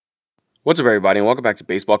What's up, everybody, and welcome back to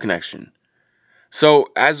Baseball Connection. So,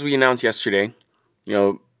 as we announced yesterday,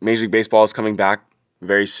 Major League Baseball is coming back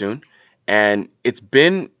very soon, and it's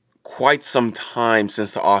been quite some time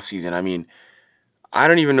since the offseason. I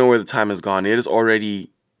don't even know where the time has gone. It is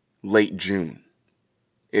already late June.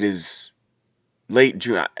 It is late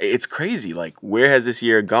June. It's crazy. Like, where has this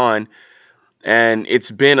year gone? And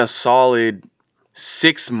it's been a solid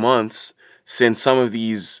 6 months since some of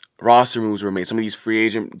these roster moves were made. Some of these free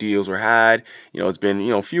agent deals were had. It's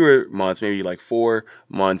been fewer months, maybe like 4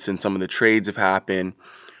 months, and some of the trades have happened,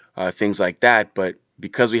 things like that. But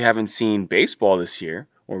because we haven't seen baseball this year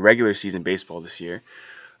or regular season baseball this year,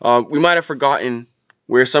 we might have forgotten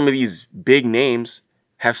where some of these big names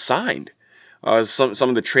have signed. Some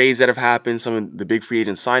of the trades that have happened, some of the big free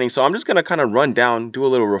agent signings. So I'm just gonna kind of run down, do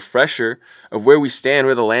a little refresher of where we stand,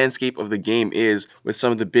 where the landscape of the game is with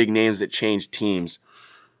some of the big names that changed teams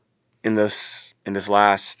in this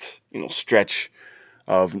last stretch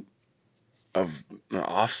of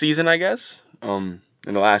off season, I guess. In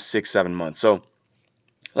the last 6-7 months. So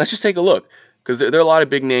let's just take a look because there are a lot of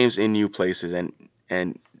big names in new places,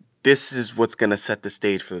 and this is what's gonna set the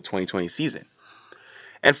stage for the 2020 season.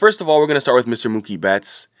 And first of all, we're gonna start with Mr. Mookie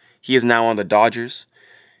Betts. He is now on the Dodgers.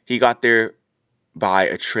 He got there by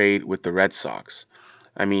a trade with the Red Sox.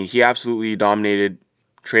 He absolutely dominated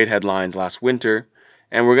trade headlines last winter,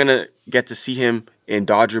 and we're going to get to see him in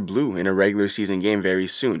Dodger Blue in a regular season game very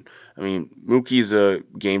soon. Mookie's a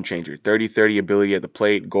game changer. 30-30 ability at the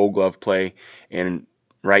plate, gold glove play in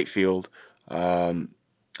right field. Um,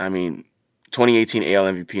 I mean, 2018 AL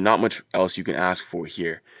MVP, not much else you can ask for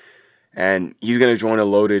here. And he's going to join a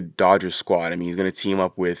loaded Dodgers squad. He's going to team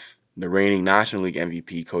up with the reigning National League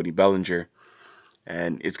MVP, Cody Bellinger,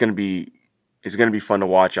 and it's gonna be fun to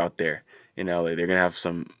watch out there in LA. They're gonna have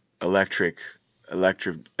some electric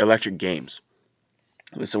games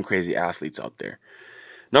with some crazy athletes out there.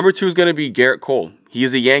 Number two is gonna be Garrett Cole. He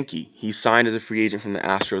is a Yankee. He signed as a free agent from the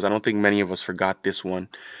Astros. I don't think many of us forgot this one.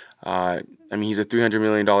 He's a $300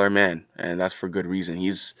 million man, and that's for good reason.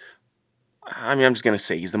 I'm just gonna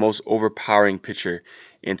say he's the most overpowering pitcher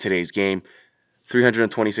in today's game.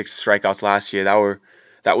 326 strikeouts last year.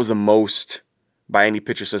 That was the most by any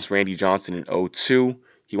pitcher since Randy Johnson in '02.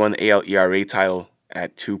 He won the AL ERA title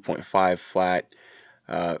at 2.5 flat.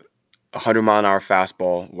 100-mile-an-hour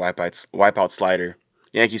fastball, wipeout slider.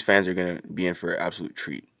 Yankees fans are going to be in for an absolute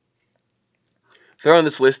treat. Third on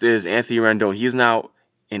this list is Anthony Rendon. He is now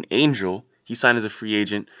an Angel. He signed as a free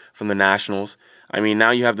agent from the Nationals.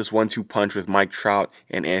 Now you have this 1-2 punch with Mike Trout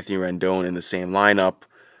and Anthony Rendon in the same lineup.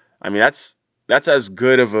 That's as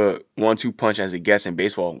good of a 1-2 punch as it gets in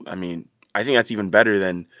baseball. I think that's even better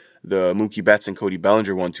than the Mookie Betts and Cody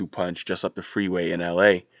Bellinger 1-2 punch just up the freeway in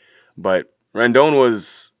LA. But Rendon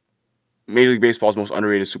was Major League Baseball's most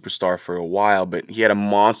underrated superstar for a while, but he had a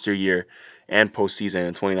monster year and postseason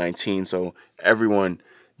in 2019. So everyone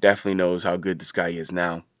definitely knows how good this guy is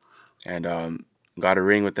now, and got a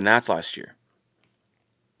ring with the Nats last year.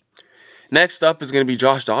 Next up is going to be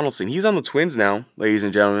Josh Donaldson. He's on the Twins now, ladies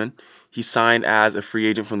and gentlemen. He signed as a free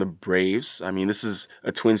agent from the Braves. This is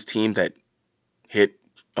a Twins team that hit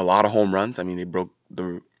a lot of home runs. They broke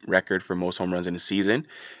the record for most home runs in a season.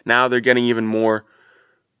 Now they're getting even more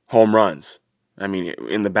home runs.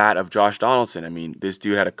 In the bat of Josh Donaldson. This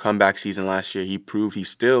dude had a comeback season last year. He proved he's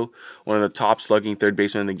still one of the top slugging third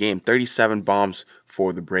basemen in the game. 37 bombs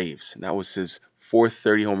for the Braves. And that was his fourth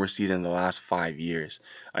 30-homer season in the last 5 years.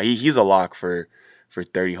 He's a lock for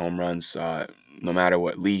 30 home runs. No matter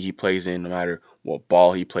what league he plays in, no matter what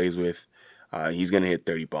ball he plays with, he's going to hit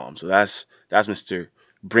 30 bombs. So that's Mr.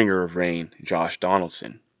 Bringer of Rain, Josh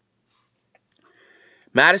Donaldson.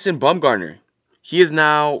 Madison Bumgarner. He is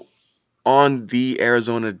now on the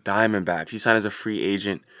Arizona Diamondbacks. He signed as a free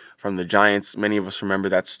agent from the Giants. Many of us remember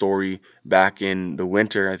that story back in the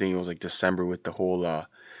winter. I think it was like December with the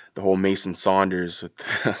whole Mason Saunders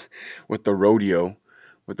with the rodeo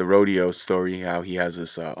story. How he has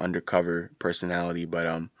this undercover personality,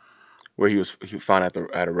 but where he found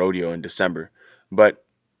at a rodeo in December. But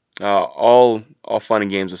all fun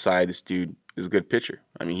and games aside, this dude is a good pitcher.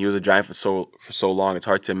 He was a Giant for so long. It's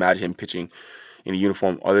hard to imagine him pitching in a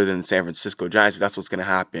uniform other than the San Francisco Giants, but that's what's going to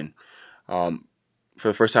happen. For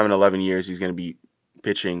the first time in 11 years, he's going to be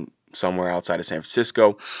pitching somewhere outside of San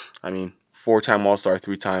Francisco. 4-time All-Star,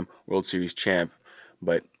 3-time World Series champ,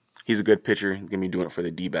 but he's a good pitcher. He's going to be doing it for the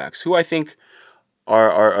D-backs, who I think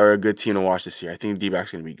are a good team to watch this year. I think the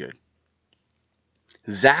D-backs going to be good.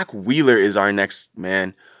 Zach Wheeler is our next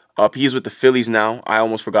man up. He's with the Phillies now. I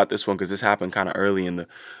almost forgot this one because this happened kind of early in the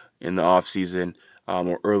offseason,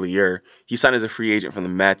 or earlier. He signed as a free agent from the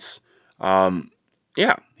Mets.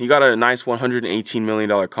 Yeah, he got a nice $118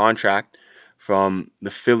 million contract from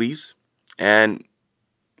the Phillies. And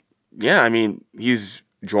yeah, I mean, he's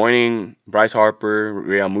joining Bryce Harper,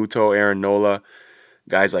 Real Muto, Aaron Nola,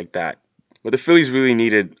 guys like that. But the Phillies really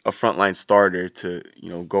needed a frontline starter to,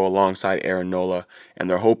 go alongside Aaron Nola, and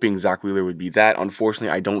they're hoping Zach Wheeler would be that. Unfortunately,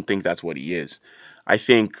 I don't think that's what he is. I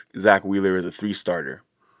think Zach Wheeler is a three starter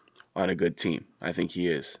on a good team. I think he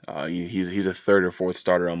is. He's a third or fourth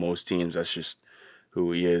starter on most teams. That's just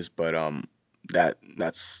who he is. But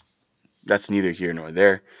that's neither here nor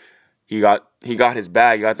there. He got his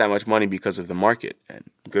bag. He got that much money because of the market, and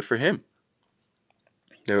good for him.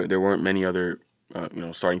 There weren't many other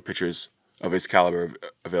starting pitchers of his caliber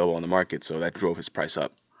available on the market, so that drove his price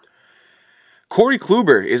up. Corey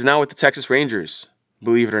Kluber is now with the Texas Rangers.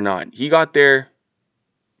 Believe it or not, he got there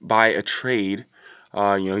by a trade. He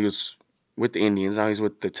was with the Indians. Now he's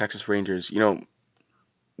with the Texas Rangers.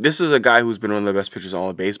 This is a guy who's been one of the best pitchers in all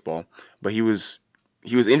of baseball, but he was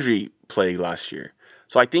injury plagued last year.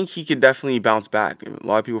 So I think he could definitely bounce back. A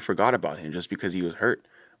lot of people forgot about him just because he was hurt.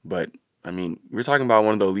 But I mean, we're talking about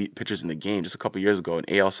one of the elite pitchers in the game just a couple years ago, an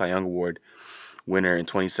AL Cy Young Award winner in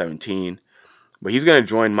 2017. But he's going to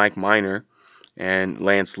join Mike Minor and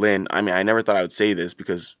Lance Lynn. I mean, I never thought I would say this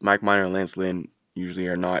because Mike Minor and Lance Lynn usually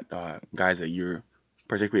are not guys that you're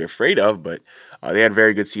particularly afraid of, but they had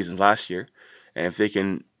very good seasons last year. And if they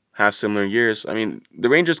can have similar years, I mean, the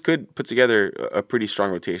Rangers could put together a pretty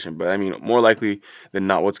strong rotation. But I mean, more likely than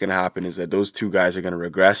not, what's going to happen is that those two guys are going to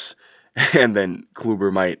regress, and then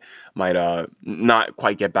Kluber might not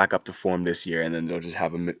quite get back up to form this year, and then they'll just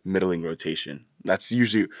have a middling rotation. That's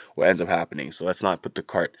usually what ends up happening. So let's not put the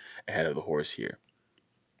cart ahead of the horse here.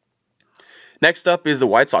 Next up is the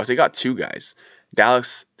White Sox. They got two guys,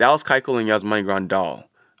 Dallas Keuchel and Yasmani Grandal.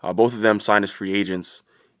 Both of them signed as free agents,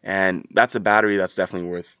 and that's a battery that's definitely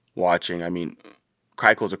worth watching. I mean,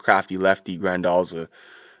 Keuchel's a crafty lefty. Grandal's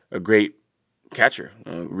a great catcher,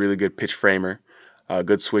 a really good pitch framer, a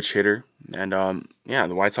good switch hitter, and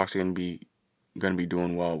the White Sox are going to be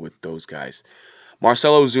doing well with those guys.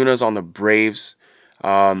 Marcell Ozuna's on the Braves.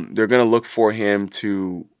 They're going to look for him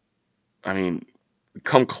to, I mean,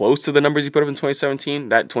 come close to the numbers he put up in 2017.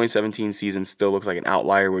 That 2017 season still looks like an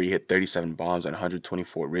outlier where he hit 37 bombs and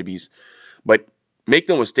 124 ribbies. But make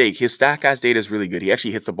no mistake, his Statcast data is really good. He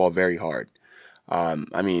actually hits the ball very hard.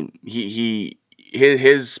 I mean,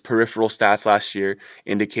 his peripheral stats last year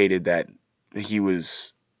indicated that he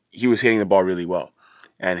was hitting the ball really well,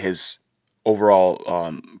 and his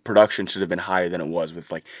overall production should have been higher than it was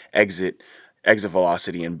with like exit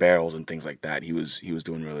velocity and barrels and things like that. He was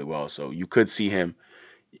doing really well, so you could see him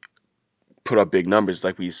put up big numbers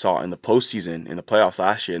like we saw in the postseason in the playoffs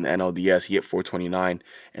last year in the NLDS. He hit 429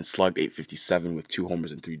 and slugged 857 with 2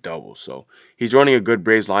 homers and 3 doubles. So he's joining a good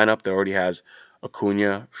Braves lineup that already has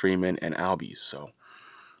Acuna, Freeman, and Albies. So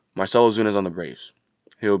Marcell Ozuna's on the Braves.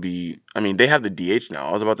 He'll be. I mean, they have the DH now.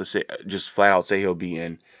 I was about to say just flat out say he'll be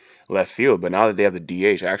in left field, but now that they have the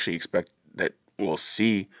DH, I actually expect that we'll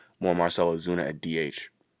see more Marcell Ozuna at DH.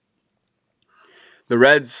 The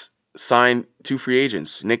Reds signed two free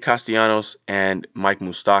agents, Nick Castellanos and Mike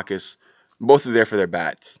Moustakas. Both are there for their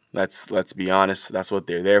bats. Let's be honest. That's what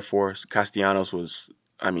they're there for. Castellanos was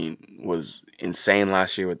insane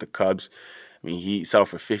last year with the Cubs. I mean, he settled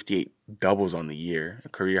for 58 doubles on the year, a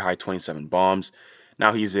career high 27 bombs.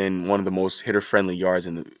 Now he's in one of the most hitter-friendly yards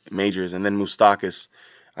in the majors. And then Moustakas,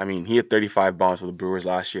 I mean, he hit 35 bombs for the Brewers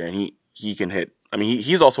last year, and he can hit. I mean,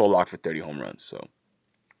 he's also a lock for 30 home runs. So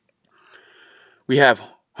we have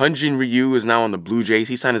Hyun-Jin Ryu is now on the Blue Jays.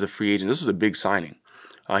 He signed as a free agent. This was a big signing.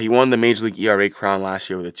 He won the Major League ERA crown last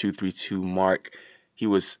year with a 2.32 mark. He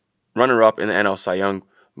was runner-up in the NL Cy Young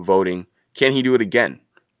voting. Can he do it again?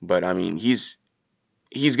 But I mean, he's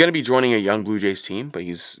going to be joining a young Blue Jays team, but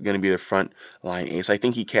he's going to be the front line ace. I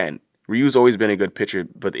think he can. Ryu's always been a good pitcher,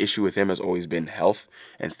 but the issue with him has always been health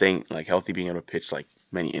and staying like healthy, being able to pitch like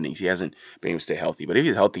many innings. He hasn't been able to stay healthy, but if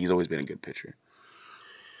he's healthy, he's always been a good pitcher.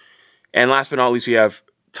 And last but not least, we have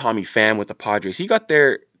Tommy Pham with the Padres. He got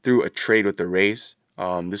there through a trade with the Rays.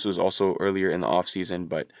 This was also earlier in the offseason,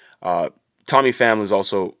 but Tommy Pham was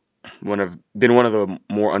also one of the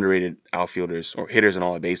more underrated outfielders or hitters in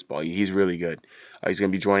all of baseball. He's really good. He's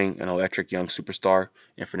going to be joining an electric young superstar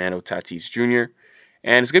in Fernando Tatis Jr.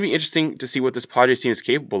 And it's going to be interesting to see what this Padres team is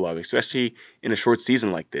capable of, especially in a short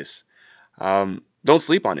season like this. Don't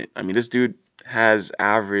sleep on it. I mean, this dude has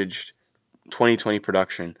averaged 2020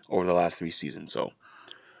 production over the last 3 seasons. So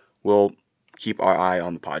we'll keep our eye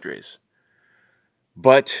on the Padres.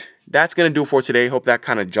 But that's going to do it for today. Hope that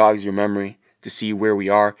kind of jogs your memory to see where we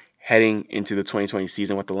are heading into the 2020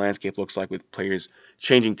 season, what the landscape looks like with players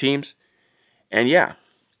changing teams. And yeah,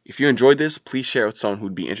 if you enjoyed this, please share it with someone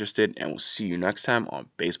who'd be interested, and we'll see you next time on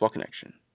Baseball Connection.